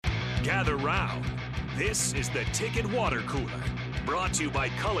Gather round. This is the Ticket Water Cooler, brought to you by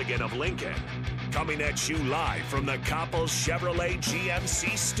Culligan of Lincoln. Coming at you live from the Coppels Chevrolet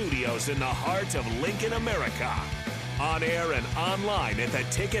GMC studios in the heart of Lincoln, America. On air and online at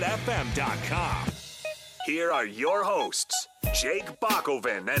theticketfm.com. Here are your hosts, Jake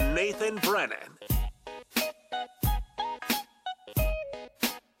Bakoven and Nathan Brennan.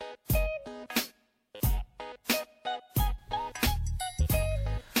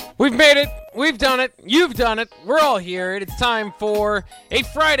 We've made it. We've done it. You've done it. We're all here. It's time for a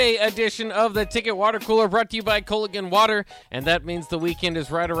Friday edition of the Ticket Water Cooler, brought to you by Culligan Water, and that means the weekend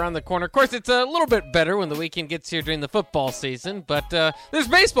is right around the corner. Of course, it's a little bit better when the weekend gets here during the football season, but there's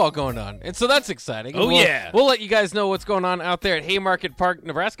baseball going on, and so that's exciting. We'll let you guys know what's going on out there at Haymarket Park,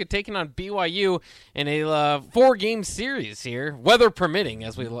 Nebraska, taking on BYU in a 4-game series here, weather permitting,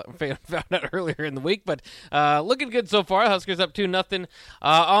 as we found out earlier in the week, but looking good so far. Huskers up 2-0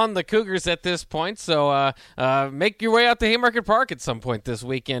 on the Cougars at this point, so make your way out to Haymarket Park at some point this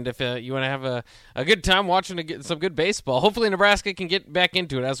weekend if you want to have a good time watching some good baseball. Hopefully Nebraska can get back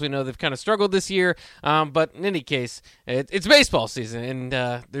into it. As we know, they've kind of struggled this year, but in any case, it's baseball season, and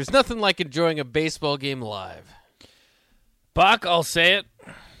there's nothing like enjoying a baseball game live. Bach, I'll say it.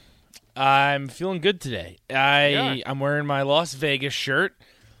 I'm feeling good today. I'm wearing my Las Vegas shirt.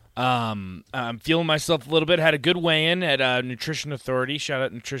 I'm feeling myself a little bit. Had a good weigh-in at Nutrition Authority. Shout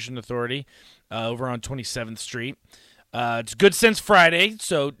out Nutrition Authority over on 27th Street. It's Good Sense Friday,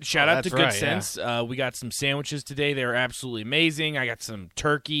 so shout out to Good Sense. Yeah. We got some sandwiches today. They were absolutely amazing. I got some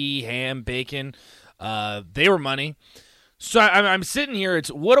turkey, ham, bacon. They were money. So I'm sitting here. It's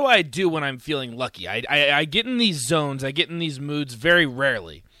what do I do when I'm feeling lucky? I get in these zones. I get in these moods very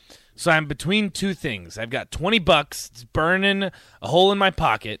rarely. So I'm between two things. I've got $20. It's burning a hole in my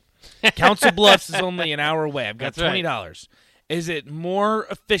pocket. Council Bluffs is only an hour away. I've got $20. Right. Is it more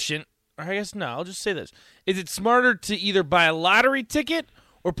efficient? Or I guess no. I'll just say this. Is it smarter to either buy a lottery ticket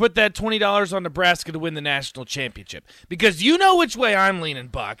or put that $20 on Nebraska to win the national championship? Because you know which way I'm leaning,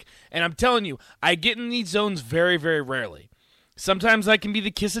 Buck. And I'm telling you, I get in these zones very, very rarely. Sometimes I can be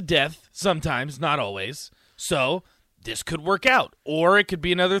the kiss of death. Sometimes, not always. So this could work out, or it could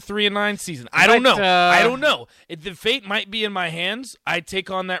be another 3-9 season. I don't know. I don't know. The fate might be in my hands. I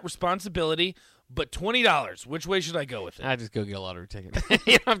take on that responsibility. But $20, which way should I go with it? I just go get a lottery ticket.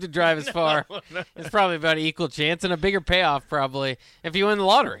 You don't have to drive as far. No. It's probably about an equal chance and a bigger payoff probably if you win the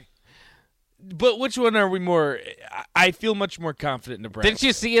lottery. But which one are we more? I feel much more confident in Nebraska. Didn't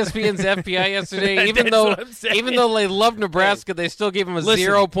you see ESPN's FBI yesterday? Even though they love Nebraska, they still gave them a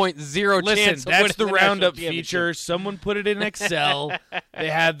 0.0 chance. That's the roundup feature. Someone put it in Excel. They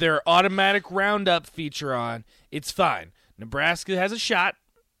had their automatic roundup feature on. It's fine. Nebraska has a shot,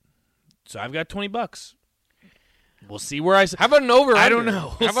 so I've got $20. We'll see where How about an over-under? I don't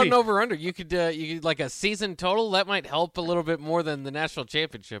know. How about an over-under? You could like a season total. That might help a little bit more than the national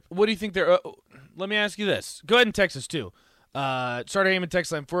championship. What do you think they're let me ask you this. Go ahead and text us, too. Starter Heyman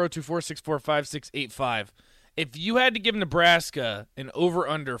text line 402-464-5685. If you had to give Nebraska an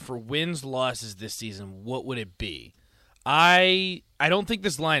over-under for wins, losses this season, what would it be? I don't think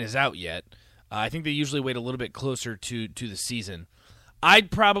this line is out yet. I think they usually wait a little bit closer to the season.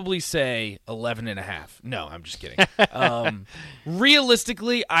 I'd probably say 11.5. No, I'm just kidding.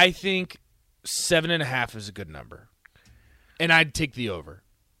 Realistically, I think 7.5 is a good number, and I'd take the over.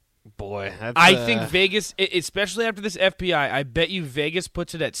 Boy, I think Vegas, especially after this FPI, I bet you Vegas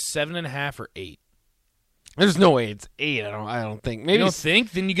puts it at 7.5 or 8. There's no way it's 8. I don't think. Maybe you don't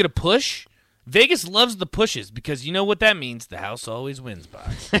think? Then you get a push. Vegas loves the pushes because you know what that means. The house always wins,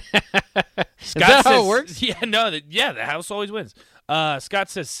 box. Is that how it works? Yeah, no, the house always wins. Scott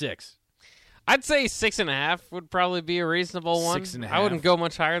says 6. I'd say 6.5 would probably be a reasonable one. 6.5. I wouldn't go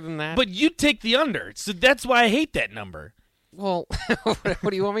much higher than that. But you'd take the under, so that's why I hate that number. Well,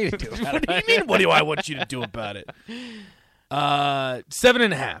 what do you want me to do about it? What do you mean, what do I want you to do about it?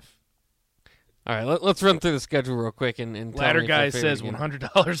 7.5. All right, let's run through the schedule real quick. And Ladder Guy says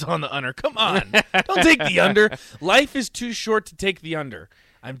 $100 on the under. Come on. Don't take the under. Life is too short to take the under.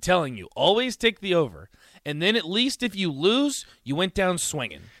 I'm telling you, always take the over. And then at least if you lose, you went down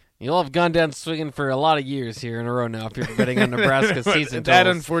swinging. You'll have gone down swinging for a lot of years here in a row now if you're betting on Nebraska season That,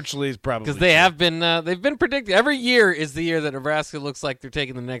 totals. Unfortunately, is probably because they have been they've been predicting. Every year is the year that Nebraska looks like they're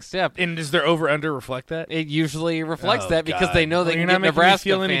taking the next step. And does their over-under reflect that? It usually reflects that because they know they can you're get not making Nebraska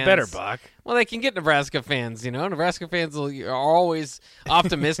me feel fans. Any better, Bach. Well, they can get Nebraska fans, Nebraska fans are always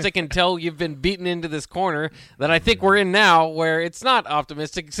optimistic until you've been beaten into this corner that I think we're in now, where it's not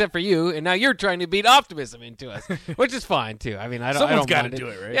optimistic except for you, and now you're trying to beat optimism into us, which is fine too. I mean, Someone's got to do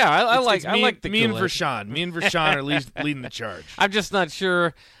it, right? Yeah, I like the me and Kool-Aid. Vershawn. Me and Vershawn are leading the charge. I'm just not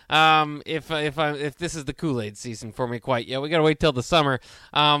sure if this is the Kool-Aid season for me quite yet. We got to wait till the summer.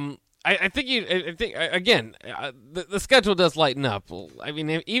 I think again, the schedule does lighten up. I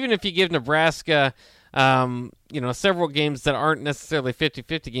mean, even if you give Nebraska, several games that aren't necessarily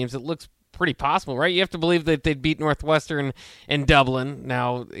 50-50 games, it looks pretty possible, right? You have to believe that they'd beat Northwestern in Dublin.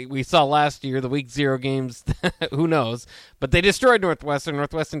 Now, we saw last year the Week 0 games, who knows? But they destroyed Northwestern.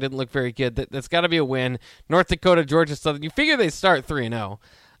 Northwestern didn't look very good. That's got to be a win. North Dakota, Georgia Southern. You figure they start 3-0.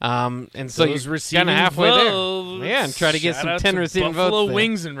 And so you're kind of halfway there. Yeah, and try to get some 10 receiving votes. Buffalo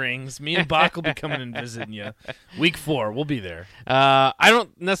Wings and Rings. Me and Bach will be coming and visiting you. Week 4, we'll be there. I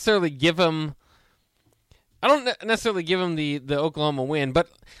don't necessarily give them the Oklahoma win, but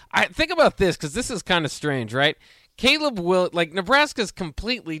I think about this because this is kind of strange, right? Nebraska's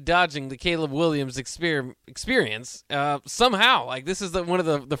completely dodging the Caleb Williams experience somehow. Like, this is one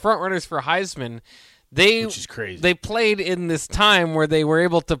of the front runners for Heisman. Which is crazy. They played in this time where they were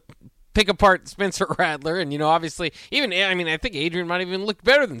able to pick apart Spencer Rattler, and obviously, I think Adrian might even look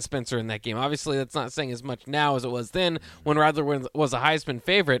better than Spencer in that game. Obviously, that's not saying as much now as it was then when Rattler was a Heisman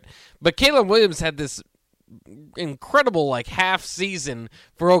favorite. But Caleb Williams had this incredible half season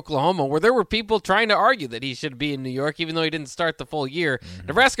for Oklahoma where there were people trying to argue that he should be in New York even though he didn't start the full year. Mm-hmm.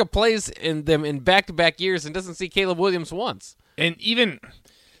 Nebraska plays in them in back-to-back years and doesn't see Caleb Williams once. And even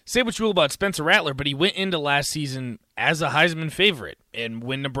say what you will about Spencer Rattler, but he went into last season as a Heisman favorite. And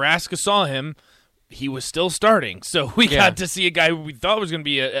when Nebraska saw him, he was still starting. So we got to see a guy who we thought was going to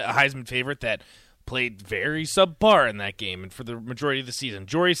be a Heisman favorite that played very subpar in that game and for the majority of the season.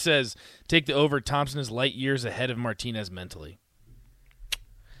 Jory says, take the over. Thompson is light years ahead of Martinez mentally.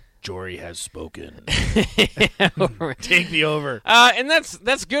 Jory has spoken. Take the over. And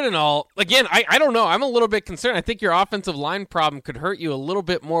that's good and all. Again, I don't know. I'm a little bit concerned. I think your offensive line problem could hurt you a little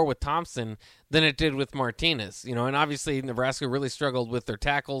bit more with Thompson than it did with Martinez. And obviously Nebraska really struggled with their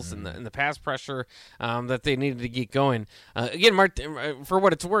tackles and the pass pressure that they needed to get going. Again, for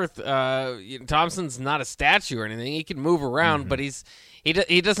what it's worth, Thompson's not a statue or anything. He can move around, but he's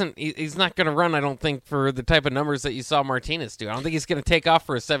not going to run, I don't think, for the type of numbers that you saw Martinez do. I don't think he's going to take off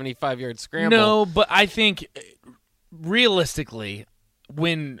for a 75-yard scramble. No, but I think realistically,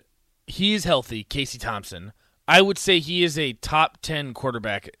 when he's healthy, Casey Thompson, I would say he is a top 10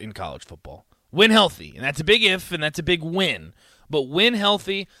 quarterback in college football. When healthy, and that's a big if, and that's a big win. But when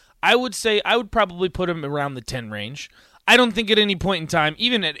healthy, I would say I would probably put him around the 10 range. I don't think at any point in time,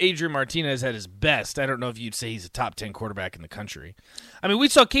 even at Adrian Martinez at his best, I don't know if you'd say he's a top 10 quarterback in the country. I mean, we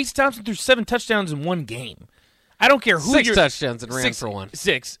saw Casey Thompson threw 7 touchdowns in one game. I don't care who 6 touchdowns and ran for one.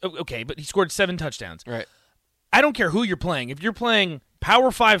 6. Okay, but he scored 7 touchdowns. Right. I don't care who you're playing. If you're playing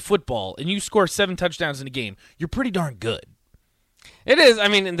Power 5 football and you score 7 touchdowns in a game, you're pretty darn good. It is. I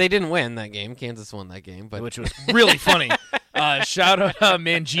mean, they didn't win that game. Kansas won that game, which was really funny. Shout out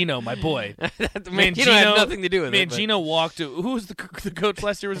Mangino, my boy. Mangino had nothing to do with it. Mangino walked to – who was the coach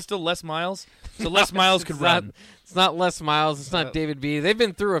last year? Was it still Les Miles? So Les Miles could run. It's not Les Miles. It's not David B. They've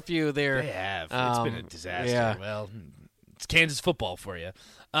been through a few there. They have. It's been a disaster. Yeah. Well, it's Kansas football for you.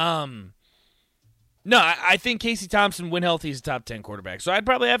 No, I think Casey Thompson, when healthy, is a top 10 quarterback. So I'd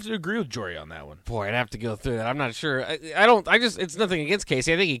probably have to agree with Jory on that one. Boy, I'd have to go through that. I'm not sure. It's nothing against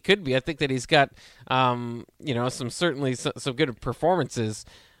Casey. I think he could be. I think that he's got, some good performances.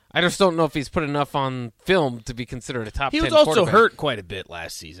 I just don't know if he's put enough on film to be considered a top 10 quarterback. He was also hurt quite a bit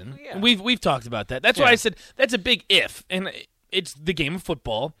last season. Yeah. We've talked about that. That's why I said that's a big if. And it's the game of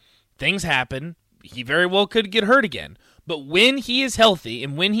football. Things happen. He very well could get hurt again. But when he is healthy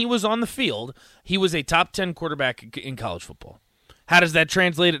and when he was on the field, he was a top 10 quarterback in college football. How does that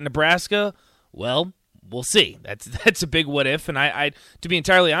translate at Nebraska? Well, we'll see. That's a big what if. And I to be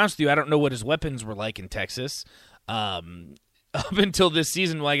entirely honest with you, I don't know what his weapons were like in Texas. Up until this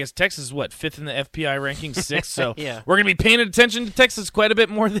season, well, I guess Texas is, 5th in the FPI rankings, 6th. So yeah. We're going to be paying attention to Texas quite a bit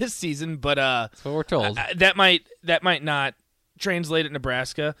more this season. But that's what we're told. That might not translate at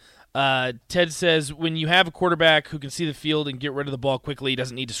Nebraska. Ted says, when you have a quarterback who can see the field and get rid of the ball quickly, he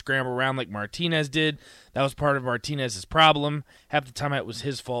doesn't need to scramble around like Martinez did. That was part of Martinez's problem. Half the time it was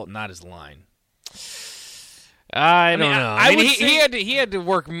his fault, not his line. I don't know. He had to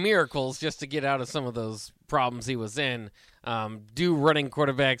work miracles just to get out of some of those problems he was in. Do running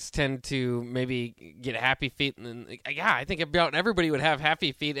quarterbacks tend to maybe get happy feet? And I think about everybody would have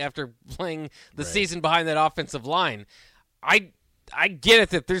happy feet after playing the season behind that offensive line. I get it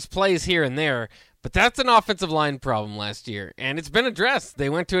that there's plays here and there, but that's an offensive line problem last year, and it's been addressed. They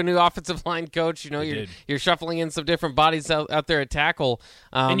went to a new offensive line coach. You're shuffling in some different bodies out there at tackle.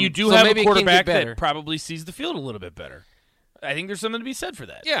 And you do have a quarterback that probably sees the field a little bit better. I think there's something to be said for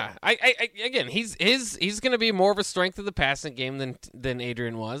that. Yeah, again, he's going to be more of a strength of the passing game than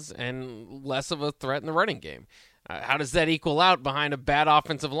Adrian was, and less of a threat in the running game. How does that equal out behind a bad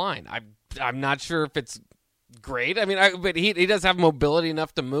offensive line? I'm not sure if it's great. I mean, but he does have mobility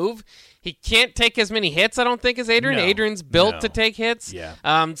enough to move. He can't take as many hits, I don't think, as Adrian. No, Adrian's built to take hits. Yeah.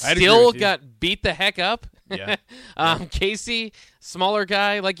 Still got beat the heck up. Yeah. Casey, smaller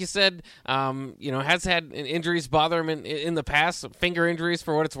guy, like you said, has had injuries bother him in the past, finger injuries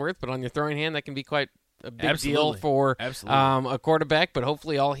for what it's worth, but on your throwing hand, that can be quite a big deal for a quarterback, but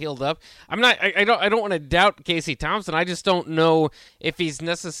hopefully all healed up. I don't want to doubt Casey Thompson. I just don't know if he's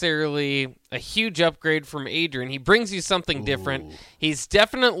necessarily a huge upgrade from Adrian. He brings you something different. He's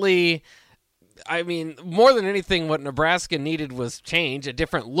definitely, more than anything, what Nebraska needed was change, a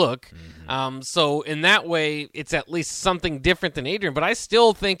different look. Mm-hmm. So in that way, it's at least something different than Adrian. But I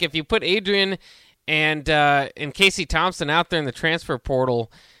still think if you put Adrian and Casey Thompson out there in the transfer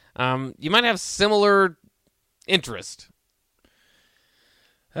portal, you might have similar interest.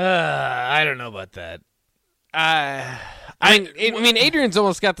 I don't know about that. Adrian's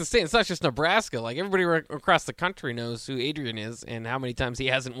almost got the same. It's not just Nebraska. Like, everybody across the country knows who Adrian is and how many times he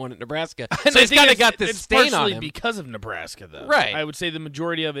hasn't won at Nebraska. So he's kind of got this stain on him. Because of Nebraska, though. Right. I would say the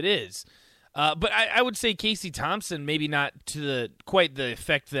majority of it is. But I would say Casey Thompson, maybe not to quite the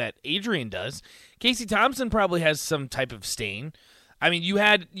effect that Adrian does. Casey Thompson probably has some type of stain. I mean, you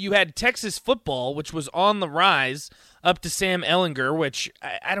had Texas football, which was on the rise, up to Sam Ehlinger, which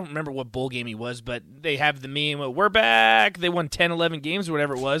I don't remember what bowl game he was, but they have the meme, we're back. They won 10, 11 games or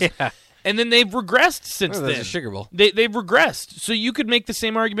whatever it was. Yeah. And then they've regressed since then. A Sugar Bowl. They've regressed. So you could make the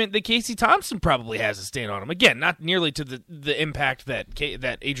same argument that Casey Thompson probably has a stain on him. Again, not nearly to the impact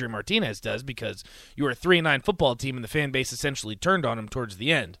that Adrian Martinez does, because you were a 3-9 football team and the fan base essentially turned on him towards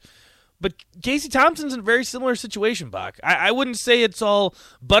the end. But Casey Thompson's in a very similar situation, Bach. I wouldn't say it's all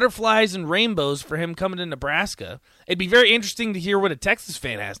butterflies and rainbows for him coming to Nebraska. It'd be very interesting to hear what a Texas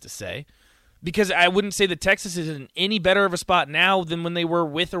fan has to say, because I wouldn't say that Texas is in any better of a spot now than when they were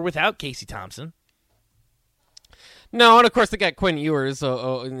with or without Casey Thompson. No, and of course they got Quinn Ewers,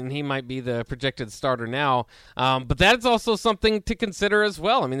 and he might be the projected starter now. But that's also something to consider as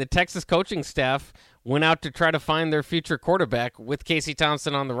well. I mean, the Texas coaching staff went out to try to find their future quarterback with Casey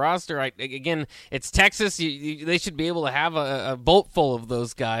Thompson on the roster. Again, it's Texas. They should be able to have a boat full of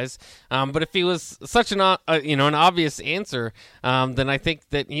those guys. But if he was such an obvious answer, then I think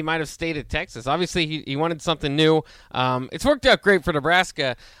that he might have stayed at Texas. Obviously, he wanted something new. It's worked out great for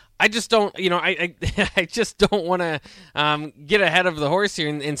Nebraska. I just don't, I just don't want to get ahead of the horse here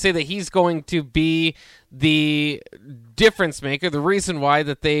and say that he's going to be the difference maker, the reason why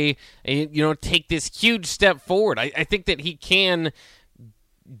that they, take this huge step forward. I think that he can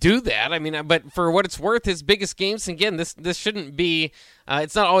do that. I mean, but for what it's worth, his biggest games, and again, this shouldn't be,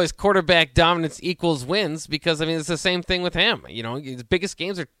 it's not always quarterback dominance equals wins, because, it's the same thing with him. His biggest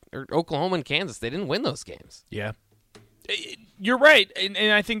games are Oklahoma and Kansas. They didn't win those games. Yeah. You're right,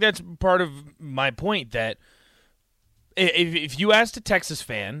 and I think that's part of my point, that if you asked a Texas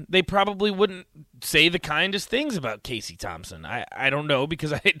fan, they probably wouldn't say the kindest things about Casey Thompson. I don't know,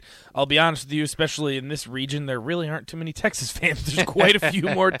 because I'll be honest with you, especially in this region, there really aren't too many Texas fans. There's quite a few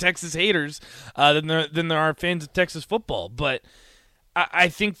more Texas haters than there are fans of Texas football. But I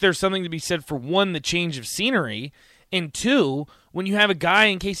think there's something to be said for, one, the change of scenery, and two, when you have a guy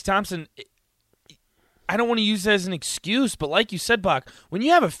in Casey Thompson, I don't want to use that as an excuse, but like you said, Bach, when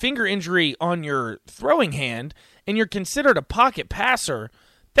you have a finger injury on your throwing hand and you're considered a pocket passer,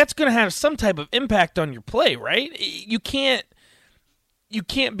 that's going to have some type of impact on your play, right? You can't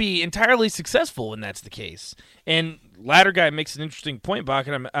be entirely successful when that's the case. And Ladder Guy makes an interesting point, Bach,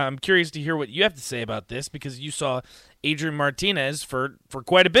 and I'm curious to hear what you have to say about this, because you saw Adrian Martinez for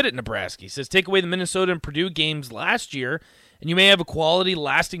quite a bit at Nebraska. He says, take away the Minnesota and Purdue games last year, and you may have a quality,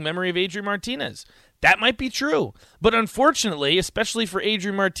 lasting memory of Adrian Martinez. That might be true. But unfortunately, especially for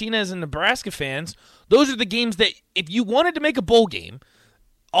Adrian Martinez and Nebraska fans, those are the games that, if you wanted to make a bowl game,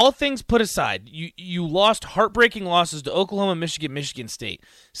 all things put aside, you lost heartbreaking losses to Oklahoma, Michigan, Michigan State.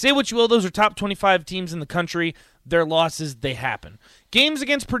 Say what you will, those are top 25 teams in the country. Their losses, they happen. Games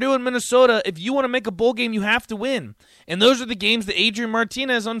against Purdue and Minnesota, if you want to make a bowl game, you have to win. And those are the games that Adrian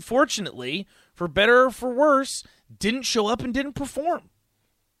Martinez, unfortunately, for better or for worse, didn't show up and didn't perform.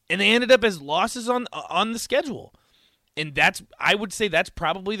 And they ended up as losses on the schedule. And I would say that's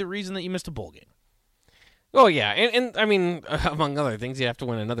probably the reason that you missed a bowl game. Oh, yeah. And I mean, among other things, you'd have to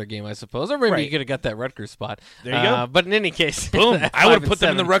win another game, I suppose. Or maybe you could have got that Rutgers spot. There you go. But in any case, boom. I would have put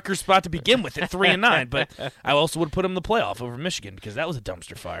them in the 5-7. Rutgers spot to begin with at 3-9, but I also would have put them in the playoff over Michigan because that was a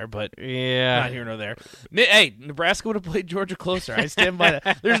dumpster fire, but yeah, not here nor there. Hey, Nebraska would have played Georgia closer. I stand by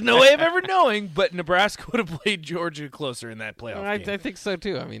that. There's no way of ever knowing, but Nebraska would have played Georgia closer in that playoff game. I think so,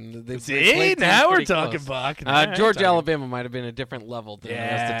 too. I mean, they See, played now we're pretty talking, close. Buck. Georgia, Alabama might have been a different level than the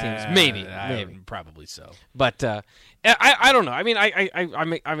rest of the teams. Maybe. Probably so. But I don't know. I mean,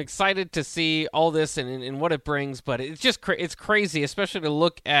 I'm excited to see all this and what it brings, but it's just it's crazy, especially to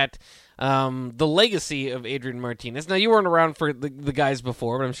look at the legacy of Adrian Martinez. Now, you weren't around for the guys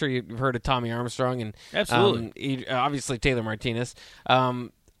before, but I'm sure you've heard of Tommy Armstrong and absolutely, obviously Taylor Martinez.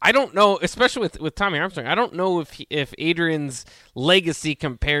 I don't know, especially with Tommy Armstrong. I don't know if Adrian's legacy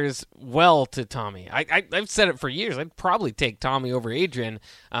compares well to Tommy. I've said it for years. I'd probably take Tommy over Adrian.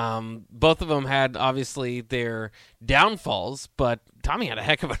 Both of them had obviously their downfalls, but Tommy had a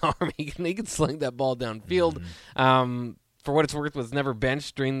heck of an arm. He could sling that ball downfield. For what it's worth, was never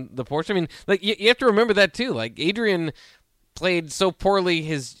benched during the portion. I mean, like you have to remember that too. Like Adrian played so poorly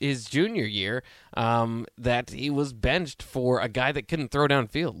his junior year that he was benched for a guy that couldn't throw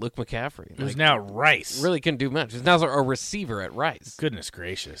downfield, Luke McCaffrey. Who's now at Rice. Really couldn't do much. He's now a receiver at Rice. Goodness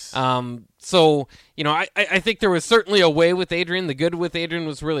gracious. So, I think there was certainly a way with Adrian. The good with Adrian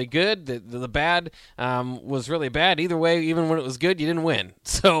was really good. The bad was really bad. Either way, even when it was good, you didn't win.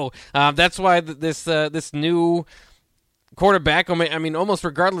 So that's why this new quarterback, I mean, almost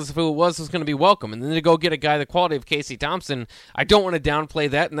regardless of who it was going to be welcome. And then to go get a guy the quality of Casey Thompson, I don't want to downplay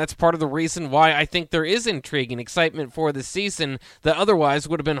that, and that's part of the reason why I think there is intrigue and excitement for the season that otherwise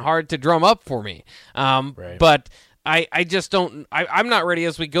would have been hard to drum up for me. Right. But I just don't. I'm not ready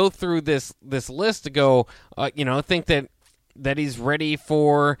as we go through this list to go. Think that he's ready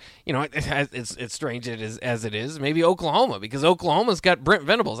for, it's strange as it is, maybe Oklahoma, because Oklahoma's got Brent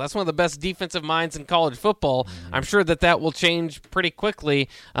Venables. That's one of the best defensive minds in college football. I'm sure that will change pretty quickly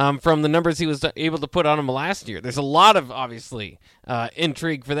from the numbers he was able to put on him last year. There's a lot of, obviously,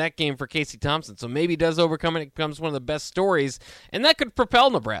 intrigue for that game for Casey Thompson. So maybe he does overcome it. It becomes one of the best stories, and that could propel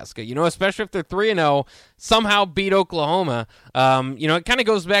Nebraska, especially if they're 3-0, somehow beat Oklahoma. It kind of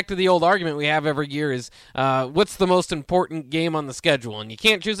goes back to the old argument we have every year is what's the most important game on the schedule, and you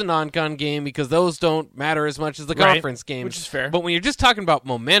can't choose a non-con game because those don't matter as much as the conference games, which is fair. But when you're just talking about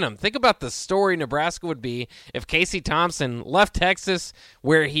momentum, think about the story Nebraska would be if Casey Thompson left Texas,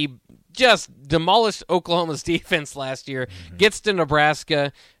 where he just demolished Oklahoma's defense last year, gets to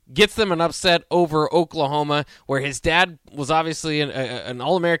Nebraska, gets them an upset over Oklahoma, where his dad was obviously an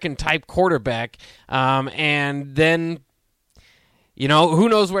All-American type quarterback, and then who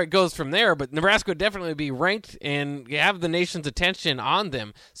knows where it goes from there, but Nebraska would definitely be ranked and have the nation's attention on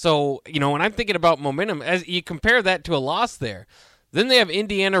them. So, when I'm thinking about momentum, as you compare that to a loss there, then they have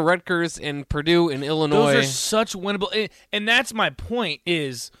Indiana, Rutgers, and Purdue and Illinois. Those are such winnable, and that's my point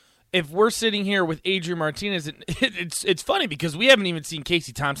is, if we're sitting here with Adrian Martinez, it's funny because we haven't even seen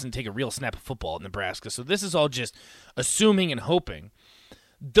Casey Thompson take a real snap of football at Nebraska, so this is all just assuming and hoping.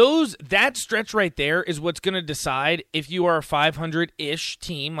 That stretch right there is what's going to decide if you are a 500-ish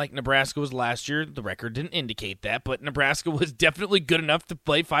team like Nebraska was last year. The record didn't indicate that, but Nebraska was definitely good enough to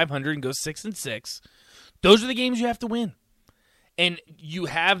play 500 and go 6-6. Those are the games you have to win. And you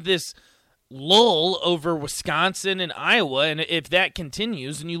have this lull over Wisconsin and Iowa, and if that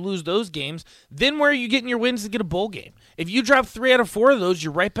continues and you lose those games, then where are you getting your wins to get a bowl game? If you drop 3 out of 4 of those,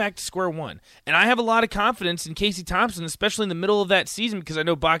 you're right back to square one. And I have a lot of confidence in Casey Thompson, especially in the middle of that season, because I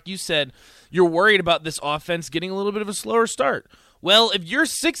know, Bach, you said you're worried about this offense getting a little bit of a slower start. Well, if you're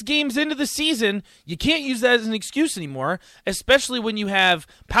 6 games into the season, you can't use that as an excuse anymore, especially when you have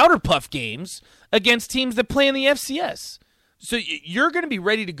powder puff games against teams that play in the FCS. So you're going to be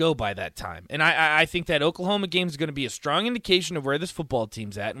ready to go by that time. And I think that Oklahoma game is going to be a strong indication of where this football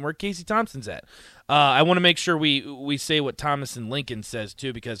team's at and where Casey Thompson's at. I want to make sure we say what Thomas and Lincoln says,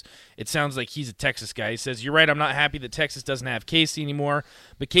 too, because it sounds like he's a Texas guy. He says, you're right, I'm not happy that Texas doesn't have Casey anymore,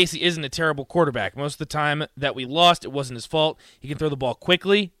 but Casey isn't a terrible quarterback. Most of the time that we lost, it wasn't his fault. He can throw the ball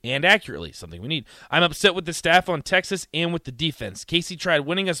quickly and accurately, something we need. I'm upset with the staff on Texas and with the defense. Casey tried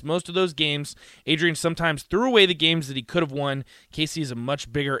winning us most of those games. Adrian sometimes threw away the games that he could have won. Casey is a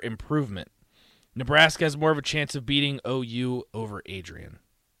much bigger improvement. Nebraska has more of a chance of beating OU over Adrian.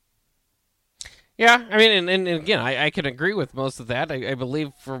 Yeah, I mean, and again, I can agree with most of that. I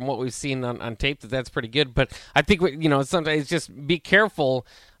believe from what we've seen on tape that's pretty good. But I think, sometimes just be careful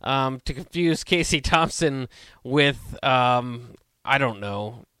to confuse Casey Thompson with, I don't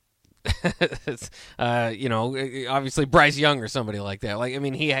know, Obviously Bryce Young or somebody like that. Like, I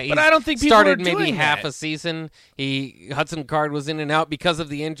mean, he but I don't think people started are maybe doing half that. a season. Hudson Card was in and out because of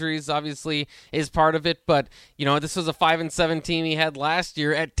the injuries. Obviously, is part of it. But this was a 5-7 team he had last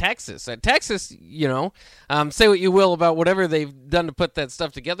year at Texas. At Texas, say what you will about whatever they've done to put that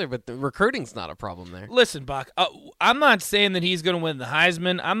stuff together, but the recruiting's not a problem there. Listen, Bach, I'm not saying that he's going to win the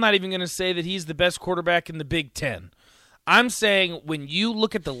Heisman. I'm not even going to say that he's the best quarterback in the Big Ten. I'm saying when you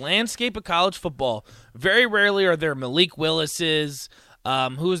look at the landscape of college football, very rarely are there Malik Willis's.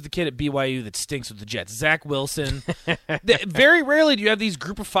 Who is the kid at BYU that stinks with the Jets? Zach Wilson. Very rarely do you have these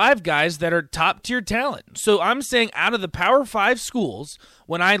group of 5 guys that are top-tier talent. So I'm saying out of the Power 5 schools,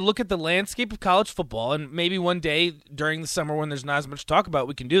 when I look at the landscape of college football, and maybe one day during the summer when there's not as much to talk about,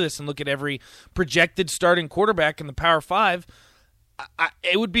 we can do this and look at every projected starting quarterback in the Power 5,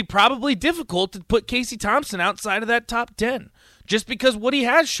 it would be probably difficult to put Casey Thompson outside of that top 10 just because what he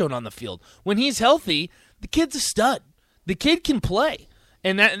has shown on the field. When he's healthy, the kid's a stud. The kid can play.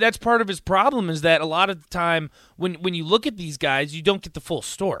 And that's part of his problem is that a lot of the time when you look at these guys, you don't get the full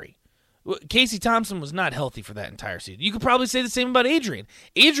story. Casey Thompson was not healthy for that entire season. You could probably say the same about Adrian.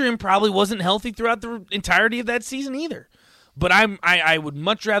 Adrian probably wasn't healthy throughout the entirety of that season either. But I would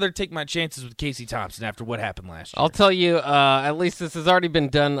much rather take my chances with Casey Thompson after what happened last year. I'll tell you, at least this has already been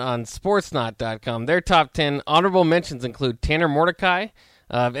done on Sportsnot.com. Their top 10 honorable mentions include Tanner Mordecai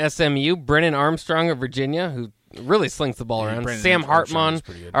of SMU, Brennan Armstrong of Virginia, who really slings the ball around. Sam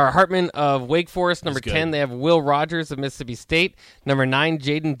Hartman of Wake Forest. Number 10, they have Will Rogers of Mississippi State. Number 9,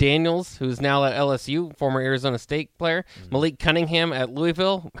 Jaden Daniels, who's now at LSU, former Arizona State player. Malik Cunningham at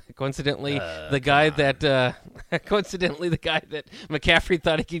Louisville. Coincidentally, the guy that McCaffrey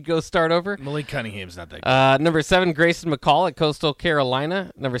thought he could go start over. Malik Cunningham's not that good. Number 7, Grayson McCall at Coastal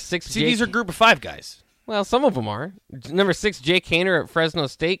Carolina. Number 6, these are group of 5 guys. Well, some of them are. Number 6, Jake Haener at Fresno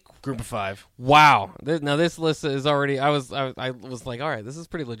State. Group of 5. Wow. Now this list is already. I was like, all right, this is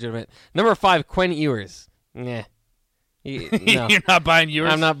pretty legitimate. Number 5, Quinn Ewers. Nah. No. You're not buying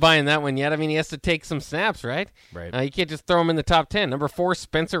Ewers? I'm not buying that one yet. I mean, he has to take some snaps, right? Right. You can't just throw him in the top 10. Number 4,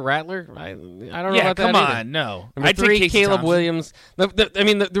 Spencer Rattler. I don't know about that come either. on, no. Number 3, Caleb Thompson. Williams.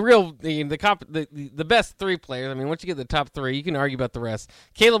 The best 3 players. I mean, once you get the top 3, you can argue about the rest.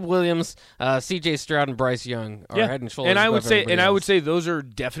 Caleb Williams, C.J. Stroud, and Bryce Young are head and shoulders. And I would above say, everybody else. those are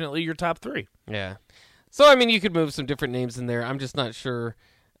definitely your top 3. Yeah. So I mean, you could move some different names in there. I'm just not sure.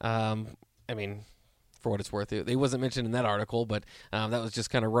 For what it's worth, he wasn't mentioned in that article, but that was just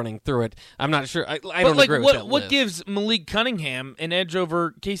kind of running through it. I'm not sure. I don't agree with that What list. gives Malik Cunningham an edge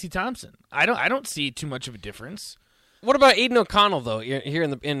over Casey Thompson? I don't see too much of a difference. What about Aiden O'Connell though? Here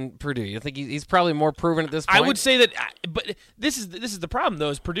in Purdue, you think he's probably more proven at this point? I would say that, but this is the problem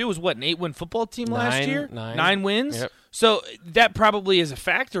though. Is Purdue was what, an 8-win football team last year? 9 wins. Yep. So that probably is a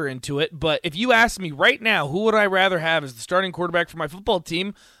factor into it. But if you ask me right now, who would I rather have as the starting quarterback for my football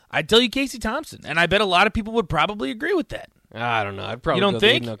team? I'd tell you Casey Thompson, and I bet a lot of people would probably agree with that. I don't know. I'd probably You don't go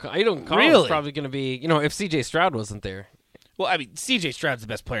think? Aiden O'Connell Really? is probably going to be. If C.J. Stroud wasn't there. Well, I mean, C.J. Stroud's the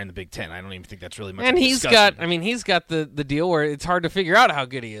best player in the Big Ten. I don't even think that's really much. And of a he's discussion. he's got the deal where it's hard to figure out how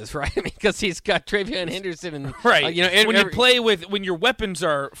good he is, right? Because he's got Travion Henderson and right. and When your weapons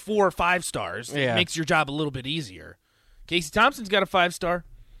are 4 or 5 stars, it makes your job a little bit easier. Casey Thompson's got a 5-star.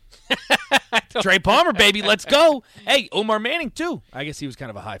 Trey Palmer, baby, let's go. Hey, Omar Manning too. I guess he was kind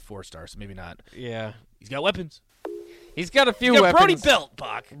of a high 4-star, so maybe not. Yeah, he's got weapons. He's got a few He's got weapons. Brody Belt,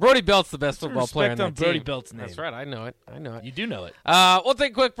 Bach. Brody Belt's the best football player on that Brody team. Belt's name. That's right. I know it. You do know it. We'll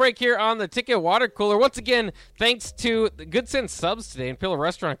take a quick break here on the Ticket Water Cooler. Once again, thanks to the Good Sense Subs today and Pillow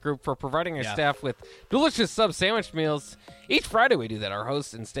Restaurant Group for providing our staff with delicious sub sandwich meals. Each Friday we do that. Our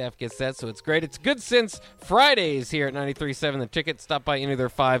hosts and staff gets that, so it's great. It's Good Sense Fridays here at 93.7 The Ticket. Stop by any of their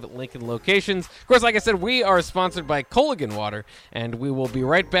 5 Lincoln locations. Of course, like I said, we are sponsored by Culligan Water, and we will be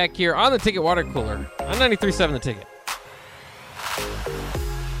right back here on the Ticket Water Cooler on 93.7 The Ticket.